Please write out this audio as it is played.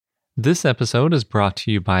This episode is brought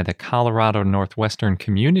to you by the Colorado Northwestern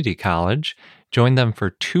Community College. Join them for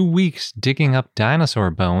 2 weeks digging up dinosaur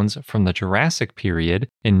bones from the Jurassic period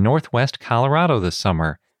in Northwest Colorado this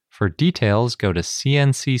summer. For details, go to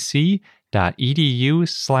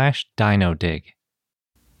cncc.edu/dinodig.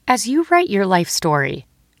 As you write your life story,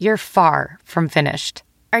 you're far from finished.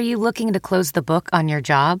 Are you looking to close the book on your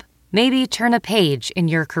job? Maybe turn a page in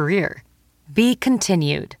your career? Be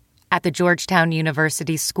continued at the Georgetown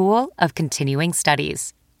University School of Continuing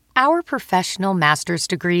Studies. Our professional master's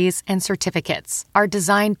degrees and certificates are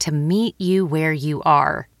designed to meet you where you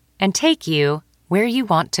are and take you where you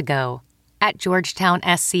want to go. At Georgetown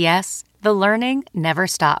SCS, the learning never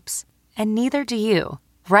stops, and neither do you.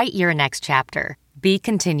 Write your next chapter. Be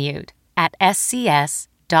continued at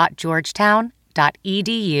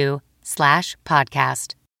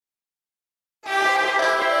scs.georgetown.edu/podcast.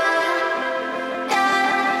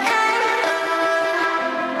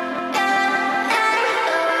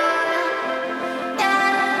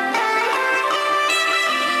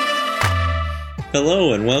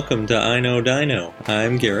 Hello and welcome to I Know Dino.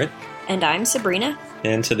 I'm Garrett. And I'm Sabrina.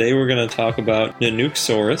 And today we're going to talk about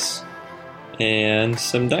Nanuqsaurus and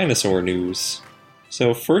some dinosaur news.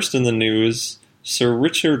 So first in the news, Sir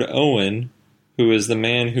Richard Owen, who is the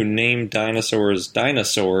man who named dinosaurs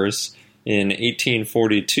dinosaurs in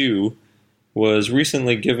 1842, was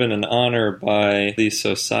recently given an honor by the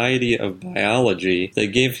Society of Biology. They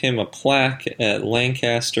gave him a plaque at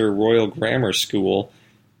Lancaster Royal Grammar School,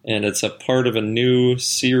 and it's a part of a new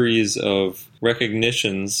series of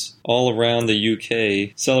recognitions all around the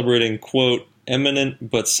UK celebrating, quote, eminent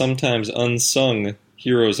but sometimes unsung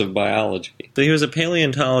heroes of biology. So he was a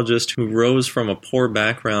paleontologist who rose from a poor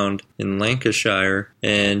background in Lancashire,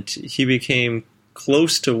 and he became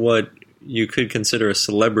close to what you could consider a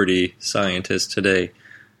celebrity scientist today.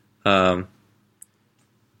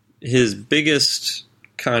 His biggest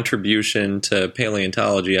contribution to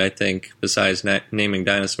paleontology, I think, besides naming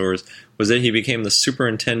dinosaurs, was that he became the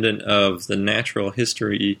superintendent of the Natural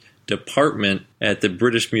History Department at the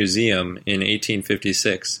British Museum in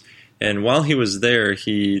 1856. And while he was there,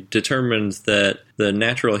 he determined that the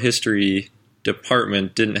Natural History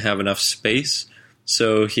Department didn't have enough space,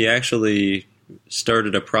 so he actually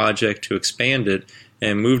started a project to expand it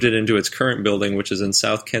and moved it into its current building, which is in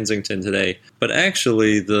South Kensington today. But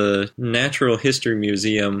actually, the Natural History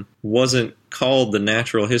Museum wasn't called the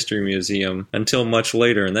Natural History Museum until much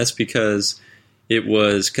later, and that's because it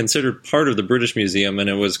was considered part of the British Museum, and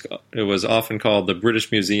it was often called the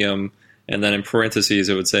British Museum, and then in parentheses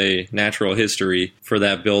it would say Natural History for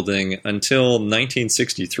that building until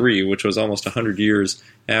 1963, which was almost 100 years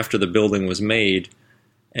after the building was made.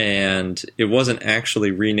 And it wasn't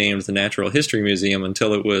actually renamed the Natural History Museum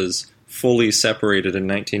until it was fully separated in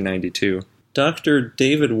 1992. Dr.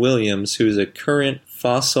 David Williams, who's a current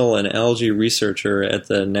fossil and algae researcher at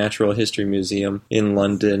the Natural History Museum in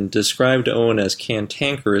London, described Owen as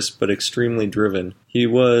cantankerous but extremely driven. He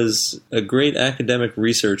was a great academic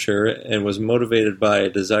researcher and was motivated by a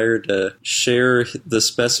desire to share the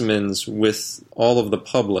specimens with all of the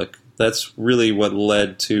public. That's really what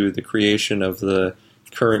led to the creation of the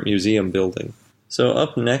current museum building. So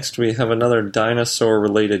up next we have another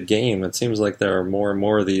dinosaur-related game. It seems like there are more and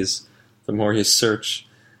more of these the more you search.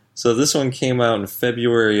 So this one came out in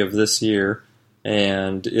February of this year,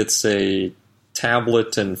 and it's a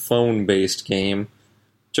tablet and phone-based game.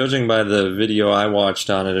 Judging by the video I watched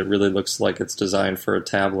on it, it really looks like it's designed for a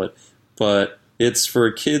tablet. But it's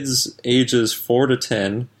for kids ages 4 to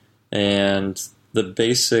 10, and the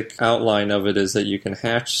basic outline of it is that you can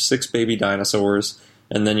hatch 6 baby dinosaurs,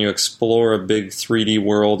 and then you explore a big 3D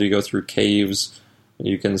world. You go through caves,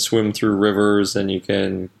 you can swim through rivers, and you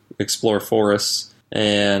can explore forests.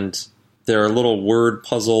 And there are little word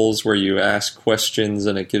puzzles where you ask questions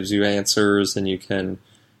and it gives you answers, and you can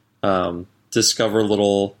discover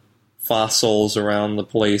little fossils around the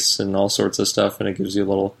place and all sorts of stuff, and it gives you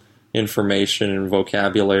little information and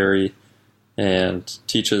vocabulary and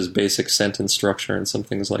teaches basic sentence structure and some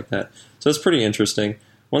things like that. So it's pretty interesting.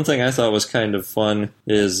 One thing I thought was kind of fun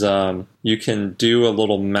is you can do a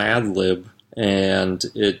little Mad Lib, and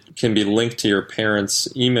it can be linked to your parents'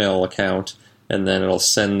 email account, and then it'll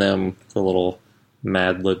send them the little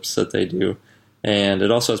Mad Libs that they do. And it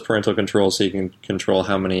also has parental control, so you can control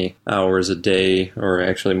how many hours a day, or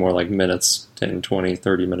actually more like minutes, 10, 20,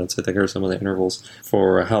 30 minutes, I think are some of the intervals,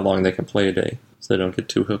 for how long they can play a day, so they don't get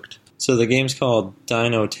too hooked. So the game's called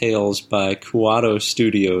Dino Tales by Kuato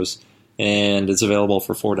Studios, and it's available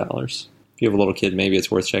for $4. If you have a little kid, maybe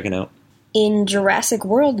it's worth checking out. In Jurassic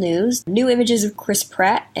World news, new images of Chris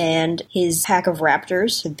Pratt and his pack of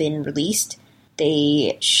raptors have been released.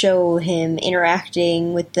 They show him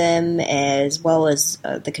interacting with them as well as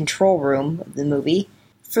the control room of the movie.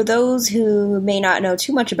 For those who may not know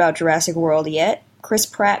too much about Jurassic World yet, Chris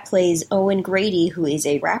Pratt plays Owen Grady, who is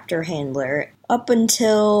a raptor handler. Up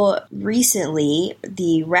until recently,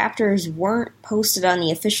 the raptors weren't posted on the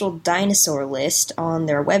official dinosaur list on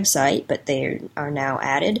their website, but they are now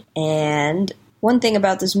added. And one thing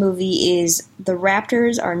about this movie is the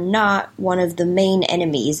raptors are not one of the main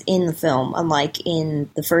enemies in the film, unlike in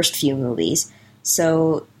the first few movies.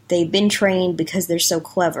 So they've been trained because they're so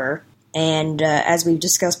clever. And as we've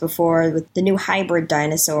discussed before, with the new hybrid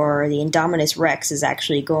dinosaur, the Indominus Rex is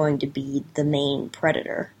actually going to be the main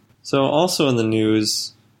predator. So also in the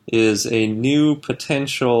news is a new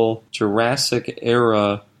potential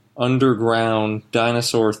Jurassic-era underground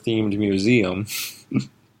dinosaur-themed museum,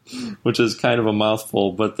 which is kind of a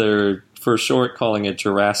mouthful, but they're for short calling it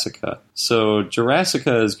Jurassica. So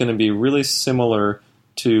Jurassica is going to be really similar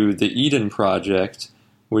to the Eden Project,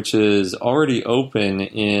 which is already open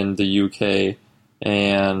in the UK,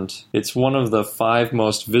 and it's one of the 5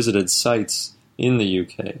 most visited sites in the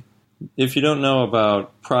UK. If you don't know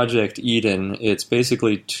about Project Eden, it's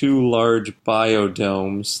basically 2 large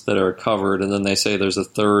biodomes that are covered, and then they say there's a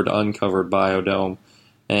third uncovered biodome.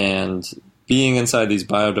 And being inside these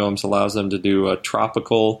biodomes allows them to do a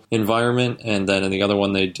tropical environment, and then in the other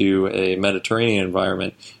one they do a Mediterranean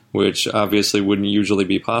environment, which obviously wouldn't usually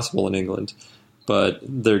be possible in England. But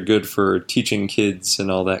they're good for teaching kids and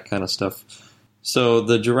all that kind of stuff. So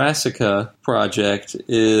the Jurassica project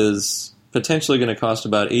is potentially going to cost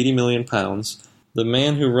about £80 million. The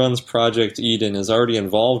man who runs Project Eden is already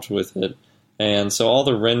involved with it, and so all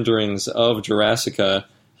the renderings of Jurassica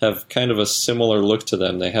have kind of a similar look to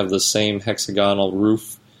them. They have the same hexagonal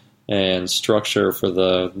roof and structure for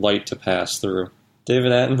the light to pass through.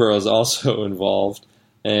 David Attenborough is also involved,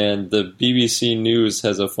 and the BBC News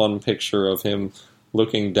has a fun picture of him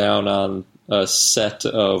looking down on a set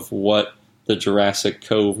of what the Jurassic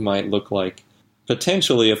Cove might look like.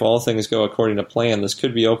 Potentially, if all things go according to plan, this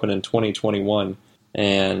could be open in 2021,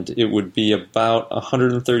 and it would be about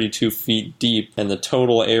 132 feet deep, and the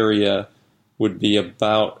total area would be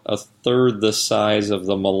about a third the size of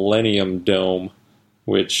the Millennium Dome,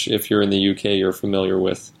 which, if you're in the UK, you're familiar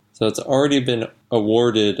with. So it's already been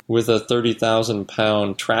awarded with a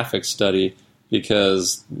 30,000-pound traffic study,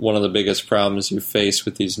 because one of the biggest problems you face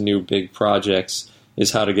with these new big projects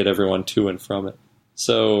is how to get everyone to and from it.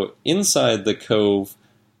 So inside the cove,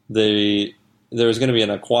 there's going to be an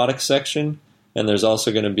aquatic section, and there's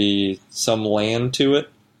also going to be some land to it.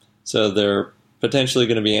 So there are potentially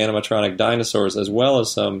going to be animatronic dinosaurs as well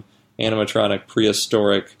as some animatronic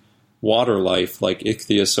prehistoric water life like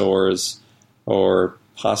ichthyosaurs, or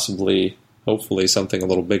possibly, hopefully, something a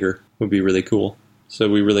little bigger would be really cool. So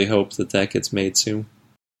we really hope that gets made soon.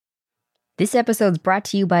 This episode's brought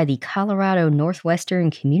to you by the Colorado Northwestern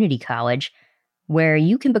Community College, where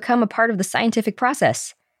you can become a part of the scientific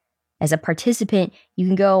process. As a participant, you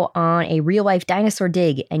can go on a real-life dinosaur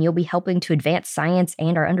dig, and you'll be helping to advance science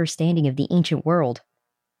and our understanding of the ancient world.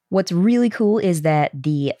 What's really cool is that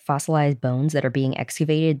the fossilized bones that are being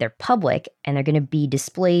excavated, they're public, and they're going to be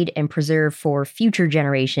displayed and preserved for future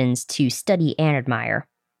generations to study and admire.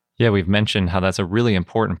 Yeah, we've mentioned how that's a really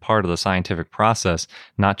important part of the scientific process,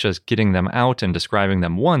 not just getting them out and describing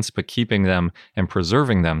them once, but keeping them and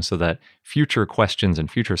preserving them so that future questions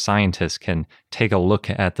and future scientists can take a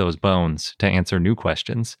look at those bones to answer new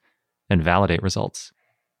questions and validate results.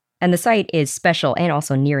 And the site is special and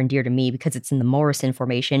also near and dear to me because it's in the Morrison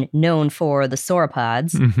Formation, known for the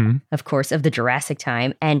sauropods, of course, of the Jurassic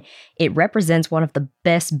time. And it represents one of the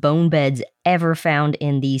best bone beds ever found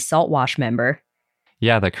in the saltwash member.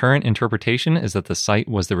 Yeah, the current interpretation is that the site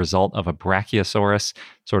was the result of a Brachiosaurus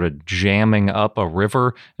sort of jamming up a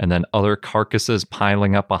river and then other carcasses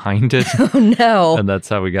piling up behind it. Oh, no. And that's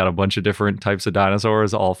how we got a bunch of different types of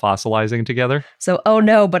dinosaurs all fossilizing together. So, oh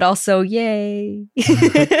no, but also, yay.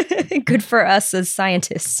 Good for us as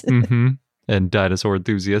scientists. And dinosaur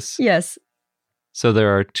enthusiasts. Yes. So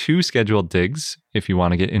there are 2 scheduled digs if you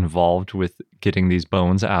want to get involved with getting these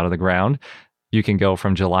bones out of the ground. You can go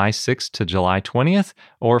from July 6th to July 20th,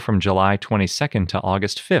 or from July 22nd to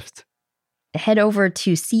August 5th. Head over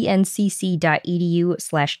to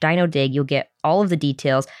cncc.edu/dinodig. You'll get all of the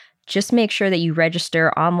details. Just make sure that you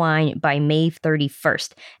register online by May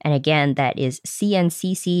 31st. And again, that is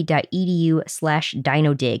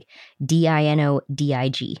cncc.edu/dinodig,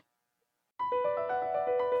 DINODIG.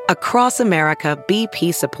 Across America,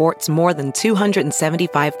 BP supports more than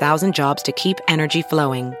 275,000 jobs to keep energy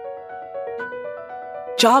flowing.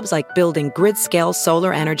 Jobs like building grid-scale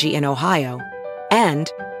solar energy in Ohio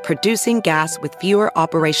and producing gas with fewer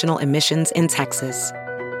operational emissions in Texas.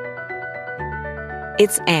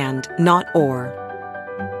 It's and, not or.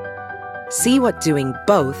 See what doing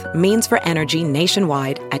both means for energy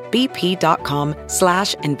nationwide at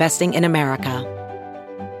bp.com/investing in America.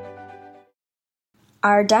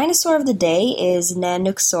 Our dinosaur of the day is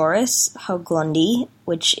Nanuqsaurus hoaglandii,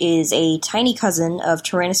 which is a tiny cousin of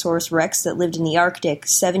Tyrannosaurus rex that lived in the Arctic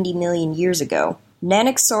 70 million years ago.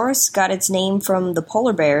 Nanuqsaurus got its name from the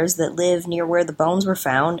polar bears that live near where the bones were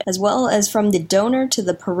found, as well as from the donor to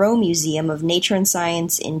the Perot Museum of Nature and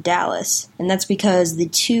Science in Dallas. And that's because the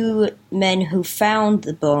two men who found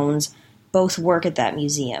the bones both work at that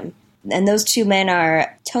museum. And those two men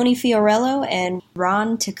are Tony Fiorello and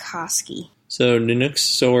Ron Tukoski. So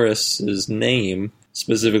Nanuqsaurus' name,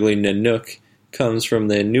 specifically Nanook, comes from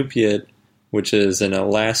the Inupiat, which is an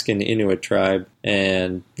Alaskan Inuit tribe,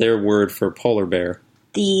 and their word for polar bear.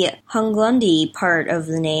 The Hoaglandii part of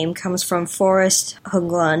the name comes from Forrest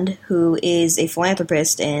Hoagland, who is a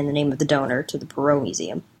philanthropist and the name of the donor to the Perot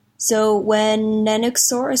Museum. So when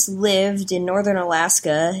Nanuqsaurus lived in northern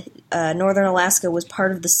Alaska was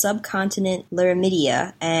part of the subcontinent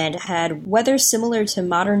Laramidia and had weather similar to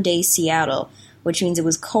modern-day Seattle, which means it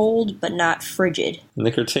was cold but not frigid. In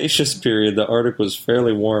the Cretaceous period, the Arctic was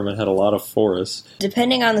fairly warm and had a lot of forests.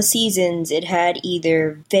 Depending on the seasons, it had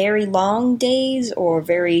either very long days or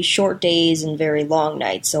very short days and very long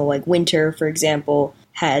nights. So like winter, for example,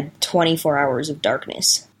 had 24 hours of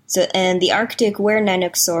darkness. And the Arctic where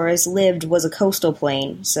Nanuqsaurus lived was a coastal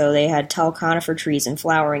plain, so they had tall conifer trees and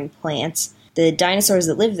flowering plants. The dinosaurs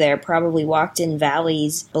that lived there probably walked in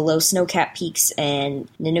valleys below snow-capped peaks, and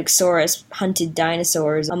Nanuqsaurus hunted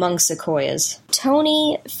dinosaurs among sequoias.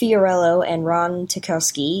 Tony Fiorello and Ron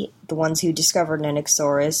Tukoski, the ones who discovered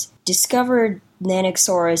Nanuqsaurus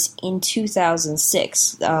in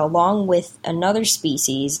 2006, along with another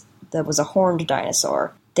species that was a horned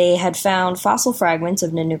dinosaur. They had found fossil fragments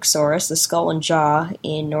of Nanuqsaurus, the skull and jaw,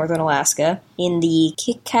 in northern Alaska, in the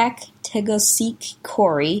Kikak-Tegosik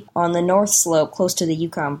Quarry on the north slope close to the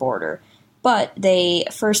Yukon border. But they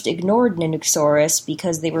first ignored Nanuqsaurus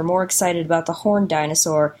because they were more excited about the horned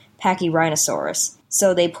dinosaur Pachyrhinosaurus,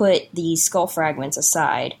 so they put the skull fragments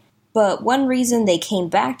aside. But one reason they came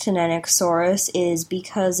back to Nanuqsaurus is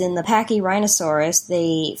because in the Pachyrhinosaurus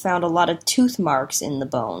they found a lot of tooth marks in the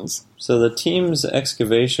bones. So the team's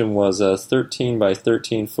excavation was a 13 by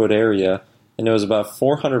 13 foot area, and it was about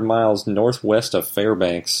 400 miles northwest of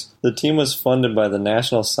Fairbanks. The team was funded by the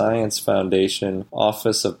National Science Foundation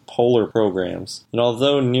Office of Polar Programs. And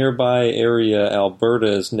although nearby area Alberta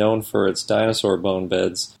is known for its dinosaur bone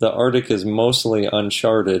beds, the Arctic is mostly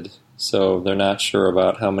uncharted, so they're not sure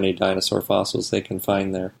about how many dinosaur fossils they can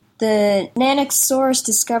find there. The Nanuqsaurus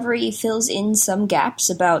discovery fills in some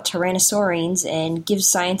gaps about tyrannosaurines and gives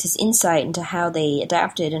scientists insight into how they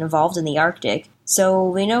adapted and evolved in the Arctic. So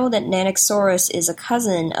we know that Nanuqsaurus is a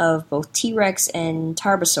cousin of both T-Rex and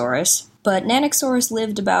Tarbosaurus, but Nanuqsaurus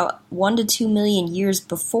lived about 1 to 2 million years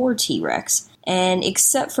before T-Rex, and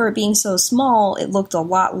except for it being so small, it looked a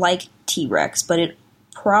lot like T-Rex, but it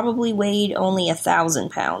probably weighed only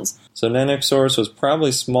 1,000 pounds. So Nanuqsaurus was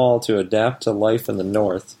probably small to adapt to life in the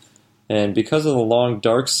north, and because of the long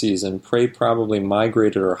dark season, prey probably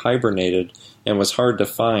migrated or hibernated and was hard to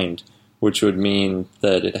find, which would mean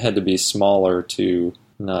that it had to be smaller to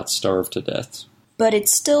not starve to death. But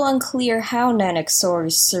it's still unclear how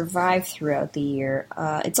Nanuqsaurus survived throughout the year.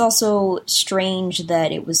 It's also strange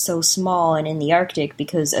that it was so small and in the Arctic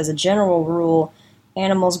because, as a general rule,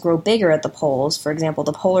 animals grow bigger at the poles. For example,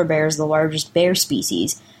 the polar bear is the largest bear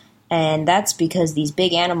species, and that's because these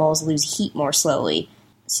big animals lose heat more slowly.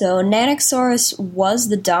 So Nanuqsaurus was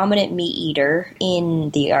the dominant meat eater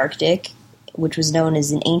in the Arctic, which was known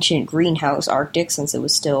as an ancient greenhouse Arctic since it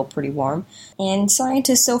was still pretty warm. And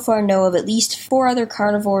scientists so far know of at least 4 other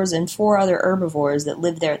carnivores and 4 other herbivores that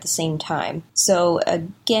lived there at the same time. So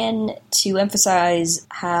again, to emphasize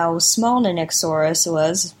how small Nanuqsaurus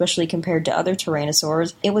was, especially compared to other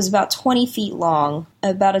tyrannosaurs, it was about 20 feet long,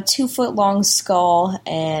 about a 2-foot long skull,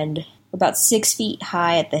 and about 6 feet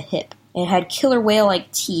high at the hip. It had killer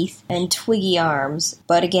whale-like teeth and twiggy arms,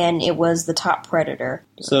 but again, it was the top predator.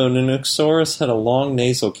 So Nanuqsaurus had a long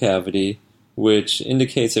nasal cavity, which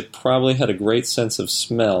indicates it probably had a great sense of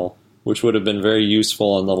smell, which would have been very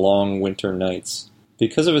useful on the long winter nights.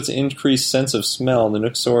 Because of its increased sense of smell,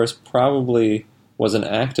 Nanuqsaurus probably was an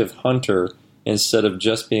active hunter instead of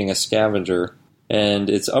just being a scavenger, and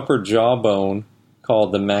its upper jawbone,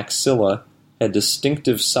 called the maxilla, had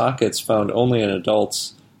distinctive sockets found only in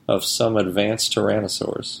adults of some advanced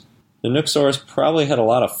tyrannosaurs. Nanuqsaurus probably had a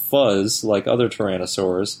lot of fuzz, like other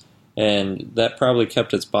tyrannosaurs, and that probably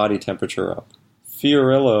kept its body temperature up.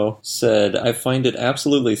 Fiorillo said, "I find it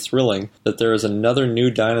absolutely thrilling that there is another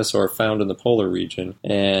new dinosaur found in the polar region,"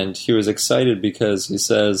 and he was excited because he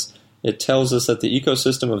says, "It tells us that the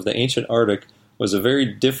ecosystem of the ancient Arctic was a very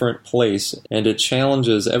different place, and it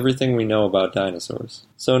challenges everything we know about dinosaurs."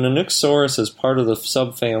 So Nanuqsaurus is part of the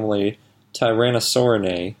subfamily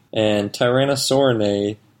Tyrannosaurinae, and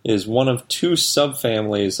Tyrannosaurinae is one of two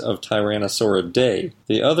subfamilies of Tyrannosauridae.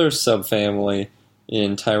 The other subfamily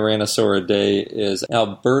in Tyrannosauridae is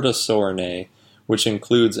Albertosaurinae, which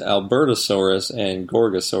includes Albertosaurus and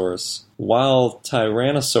Gorgosaurus, while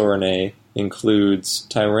Tyrannosaurinae includes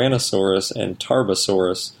Tyrannosaurus and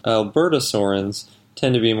Tarbosaurus. Albertosaurans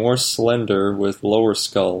tend to be more slender with lower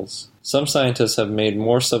skulls. Some scientists have made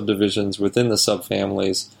more subdivisions within the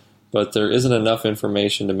subfamilies, but there isn't enough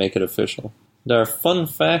information to make it official. And our fun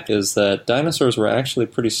fact is that dinosaurs were actually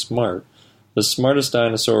pretty smart. The smartest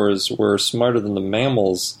dinosaurs were smarter than the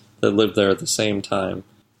mammals that lived there at the same time.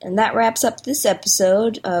 And that wraps up this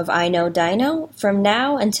episode of I Know Dino. From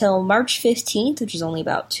now until March 15th, which is only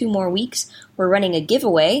about 2 more weeks, we're running a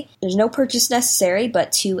giveaway. There's no purchase necessary,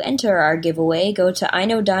 but to enter our giveaway, go to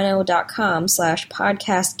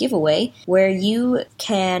iknowdino.com/podcast giveaway, where you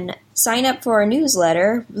can sign up for our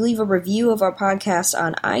newsletter, leave a review of our podcast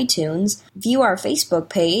on iTunes, view our Facebook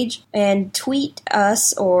page, and tweet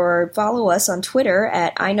us or follow us on Twitter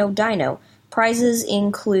at iknowdino. Prizes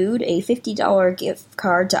include a $50 gift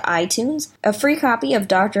card to iTunes, a free copy of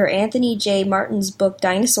Dr. Anthony J. Martin's book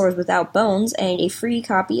Dinosaurs Without Bones, and a free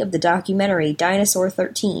copy of the documentary Dinosaur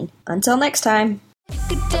 13. Until next time.